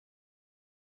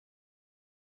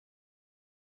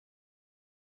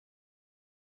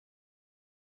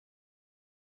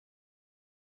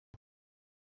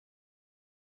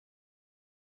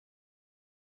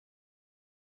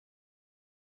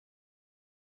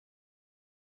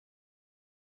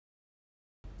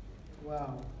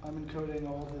wow, I'm encoding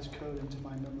all this code into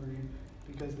my memory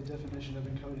because the definition of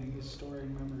encoding is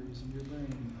storing memories in your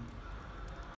brain.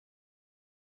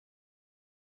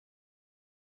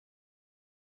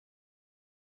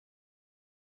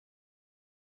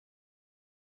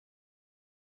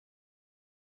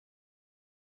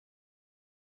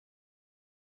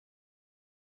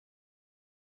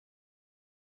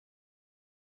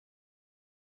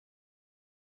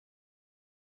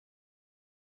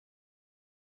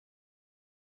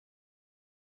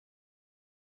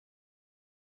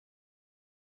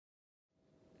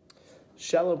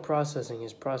 Shallow processing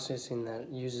is processing that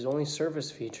uses only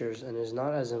surface features and is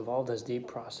not as involved as deep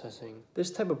processing. This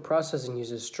type of processing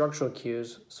uses structural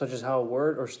cues, such as how a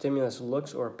word or stimulus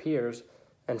looks or appears,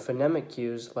 and phonemic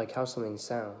cues, like how something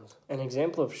sounds. An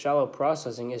example of shallow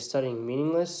processing is studying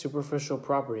meaningless, superficial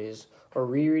properties, or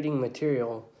rereading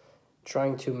material,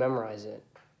 trying to memorize it.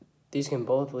 These can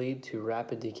both lead to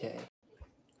rapid decay.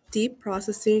 Deep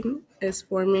processing is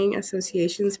forming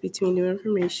associations between new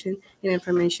information and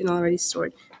information already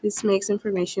stored. This makes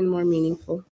information more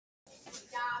meaningful.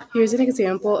 Here's an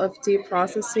example of deep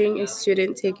processing: a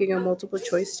student taking a multiple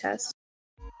choice test.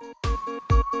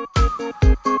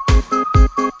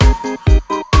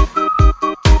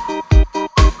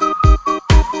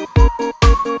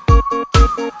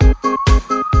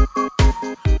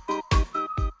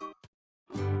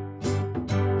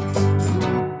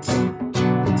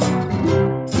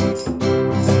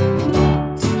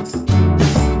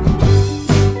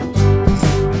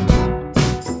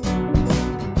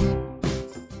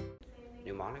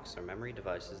 Mnemonics are memory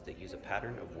devices that use a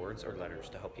pattern of words or letters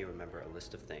to help you remember a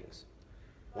list of things.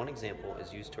 One example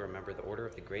is used to remember the order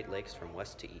of the Great Lakes from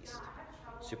west to east.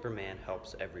 Superman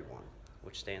helps everyone,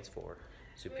 which stands for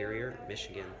Superior,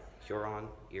 Michigan, Huron,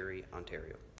 Erie,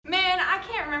 Ontario. Man, I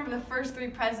can't remember the first 3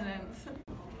 presidents.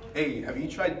 Hey, have you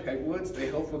tried pegwords? They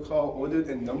help recall ordered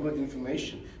and numbered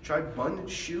information. Try bun,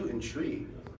 shoe, and tree.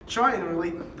 Try and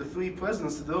relate the 3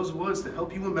 presidents to those words to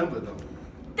help you remember them.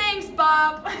 Thanks,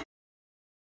 Bob.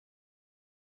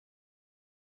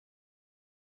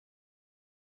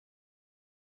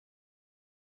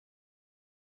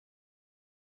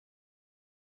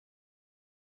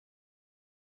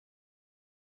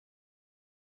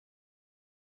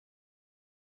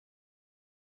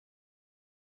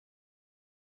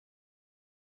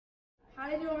 How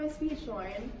did you do on my speech,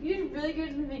 Lauren? You did really good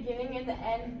in the beginning and the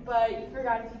end, but you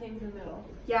forgot a few things in the middle.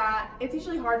 Yeah, it's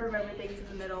usually hard to remember things in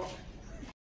the middle.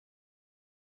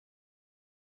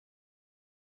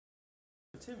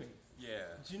 Timmy. Yeah.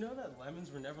 Did you know that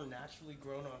lemons were never naturally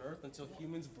grown on Earth until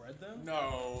humans bred them?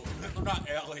 No, they're not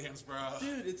aliens, bro.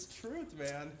 Dude, it's truth,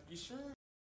 man. You sure?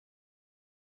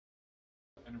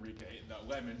 Enrique,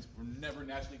 the lemons were never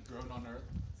naturally grown on Earth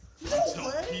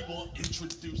until people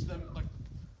introduced them, like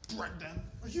bred them.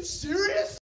 Are you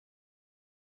serious?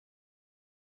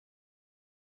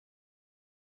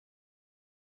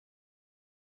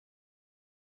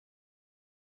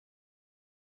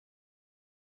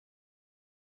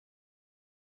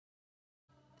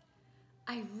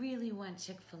 I really want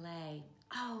Chick-fil-A.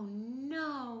 Oh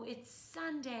no, it's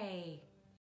Sunday.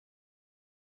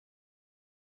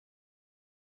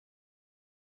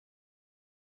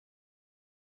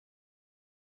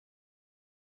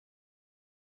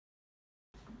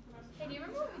 Hey, do you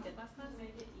remember what we did last time?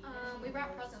 We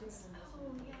wrapped presents.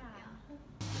 Oh, yeah.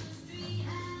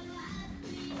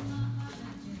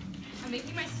 I'm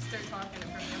making my sister talk in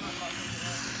front of me. I'm not talking to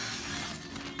her.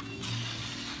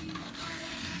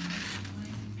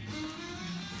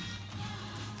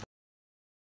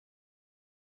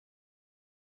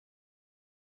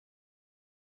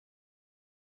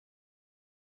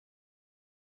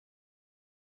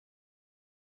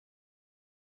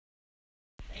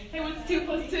 Hey, what's 2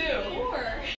 plus 2? 4.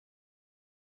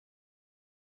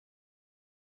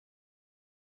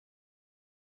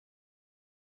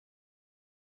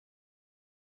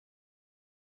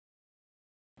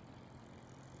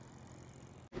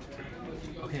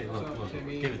 Okay, look,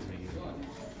 give it to me.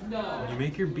 When you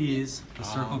make your B's, the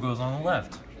circle goes on the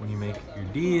left. When you make your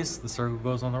D's, the circle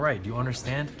goes on the right. Do you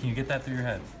understand? Can you get that through your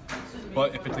head?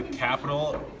 But if it's a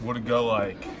capital, would it go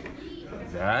like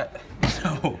that?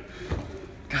 No.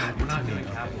 God, we're not doing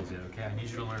capitals yet, okay? I need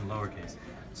you to learn lowercase.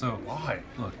 So, Why?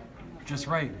 look, just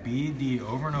write B, D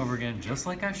over and over again, just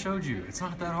like I showed you. It's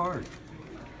not that hard.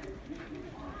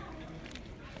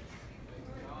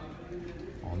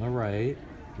 On the right.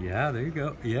 Yeah, there you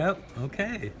go. Yep,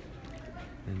 okay.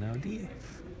 And now D.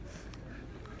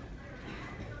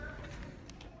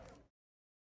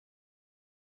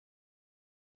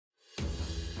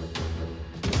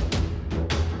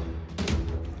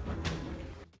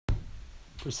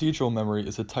 Procedural memory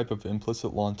is a type of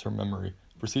implicit long-term memory.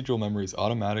 Procedural memory is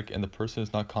automatic and the person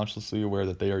is not consciously aware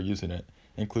that they are using it.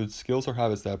 It includes skills or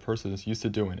habits that a person is used to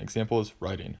doing. Example is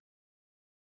writing.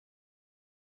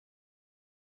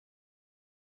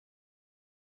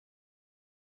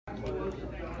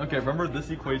 Okay, remember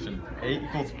this equation. A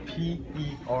equals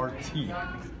P-E-R-T.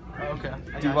 Okay.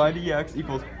 dy dx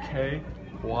equals k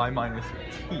y minus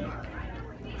t.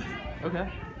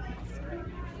 Okay.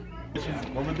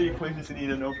 What were the equations you need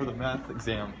to know for the math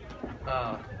exam?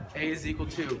 A is equal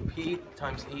to P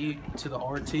times E to the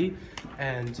RT,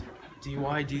 and dy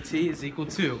dt is equal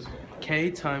to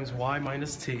K times Y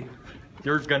minus T.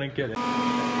 You're gonna get it.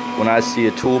 When I see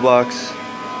a toolbox,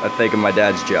 I think of my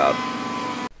dad's job.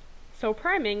 So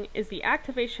priming is the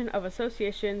activation of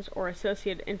associations or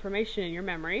associated information in your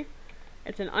memory.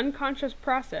 It's an unconscious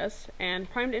process, and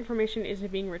primed information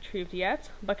isn't being retrieved yet,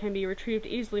 but can be retrieved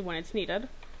easily when it's needed.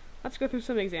 Let's go through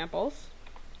some examples.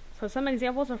 So some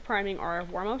examples of priming are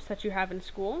warm-ups that you have in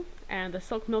school, and the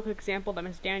silk milk example that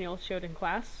Ms. Daniels showed in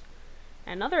class.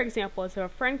 Another example is if a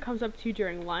friend comes up to you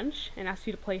during lunch and asks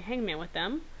you to play hangman with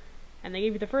them, and they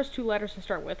give you the first two letters to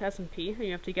start with, S and P, and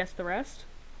you have to guess the rest.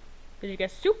 Did you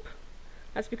guess soup?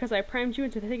 That's because I primed you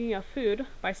into thinking of food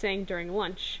by saying during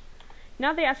lunch.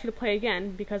 Now they ask you to play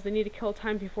again because they need to kill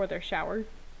time before their shower.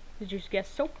 Did you guess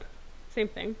soap? Same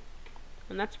thing.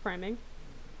 And that's priming.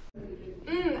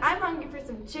 I'm hungry for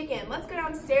some chicken. Let's go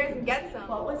downstairs and get some.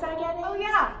 What was I getting? Oh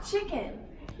yeah, chicken.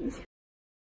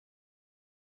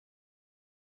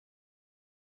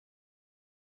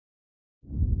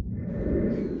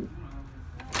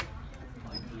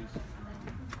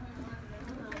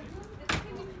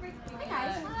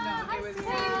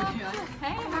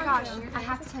 Hey, oh my gosh, I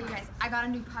have to tell you guys, I got a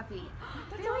new puppy.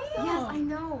 That's awesome. Yes, I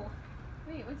know.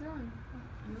 Wait, what's wrong?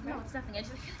 No, it's nothing. I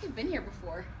feel like I've been here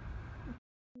before.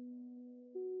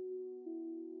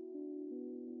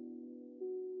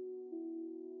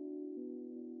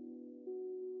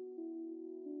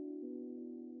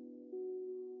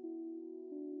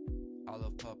 I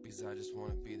love puppies, I just want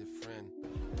to be the friend.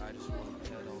 I just want to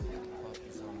pet all of the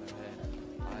puppies on their head.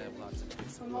 I have lots of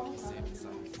pics of puppies saved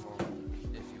inside my phone.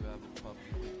 If you have a puppy.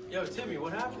 Yo, Timmy,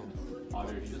 what happened? Oh,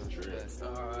 dude, he's just tripped.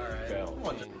 Alright. Come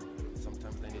on.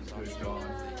 Sometimes they need lots of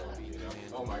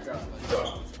Oh my god.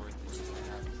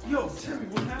 Yo, Timmy,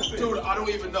 what happened? Dude, I don't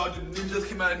even know. Dude, he just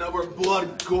came out of nowhere,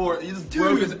 blood, gore. He just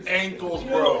broke his ankles,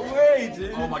 bro. No way,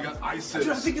 dude. Oh my god, ISIS.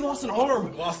 Dude, I think he lost an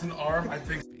arm. Lost an arm? I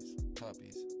think.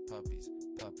 Puppies, puppies,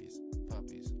 puppies,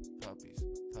 puppies, puppies,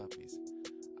 puppies.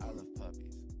 I love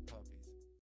puppies, puppies.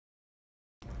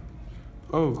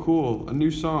 Oh, cool. A new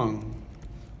song.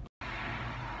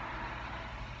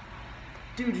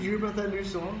 Dude, did you hear about that new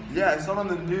song? Yeah, it's not on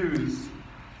the news.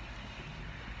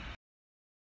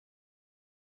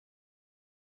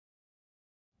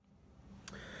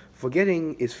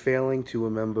 Forgetting is failing to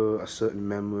remember a certain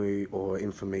memory or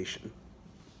information.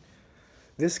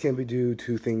 This can be due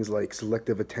to things like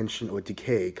selective attention or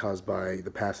decay caused by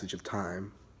the passage of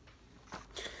time.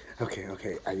 Okay,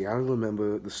 I gotta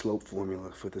remember the slope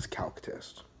formula for this calc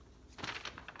test.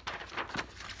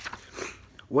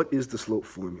 What is the slope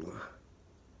formula?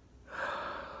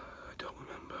 I don't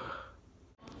remember.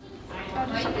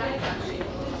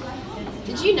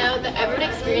 Did you know that everyone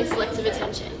experiences selective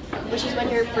attention, which is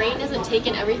when your brain doesn't take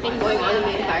in everything going on in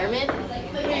the environment?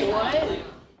 What?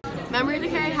 Memory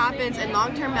decay happens in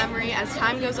long-term memory as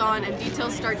time goes on and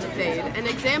details start to fade. An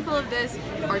example of this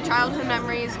are childhood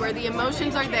memories where the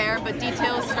emotions are there but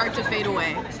details start to fade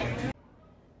away.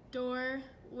 Door,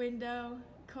 window,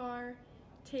 car,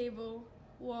 table,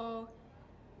 wall,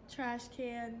 trash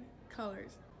can,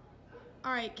 colors.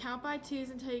 Alright, count by twos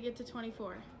until you get to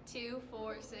 24. 2,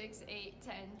 4, 6, 8,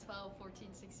 10, 12,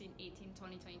 14, 16, 18,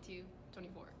 20, 22,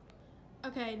 24.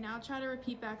 Okay, now try to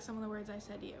repeat back some of the words I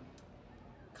said to you.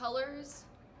 Colors,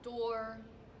 door,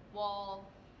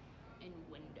 wall, and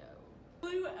window.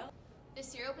 The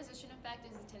serial position effect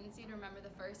is the tendency to remember the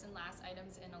first and last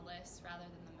items in a list rather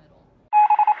than the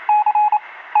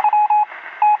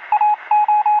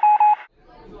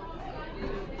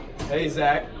middle. Hey,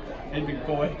 Zach. Hey, big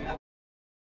boy.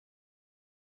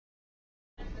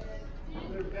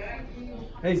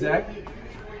 Hey, Zach.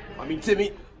 I mean,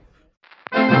 Timmy.